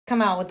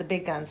come out with the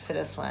big guns for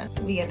this one.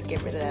 We have to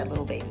get rid of that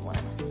little baby one.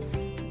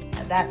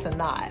 And that's a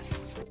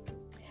knife.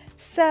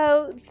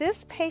 So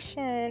this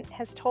patient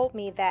has told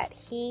me that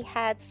he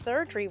had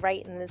surgery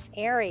right in this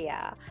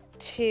area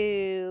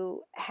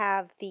to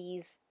have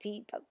these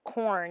deep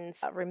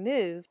corns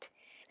removed.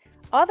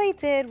 All they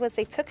did was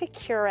they took a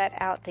curette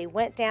out, they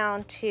went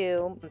down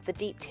to the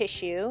deep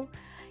tissue,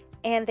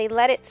 and they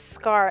let it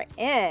scar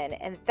in,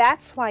 and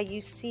that's why you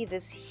see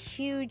this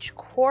huge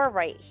core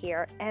right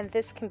here, and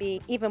this can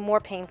be even more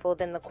painful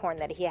than the corn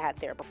that he had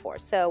there before.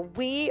 So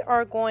we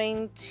are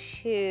going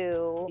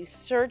to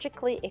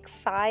surgically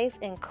excise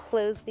and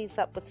close these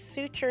up with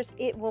sutures.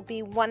 It will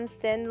be one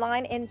thin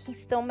line, and he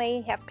still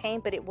may have pain,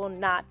 but it will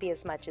not be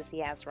as much as he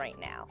has right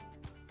now.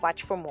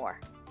 Watch for more.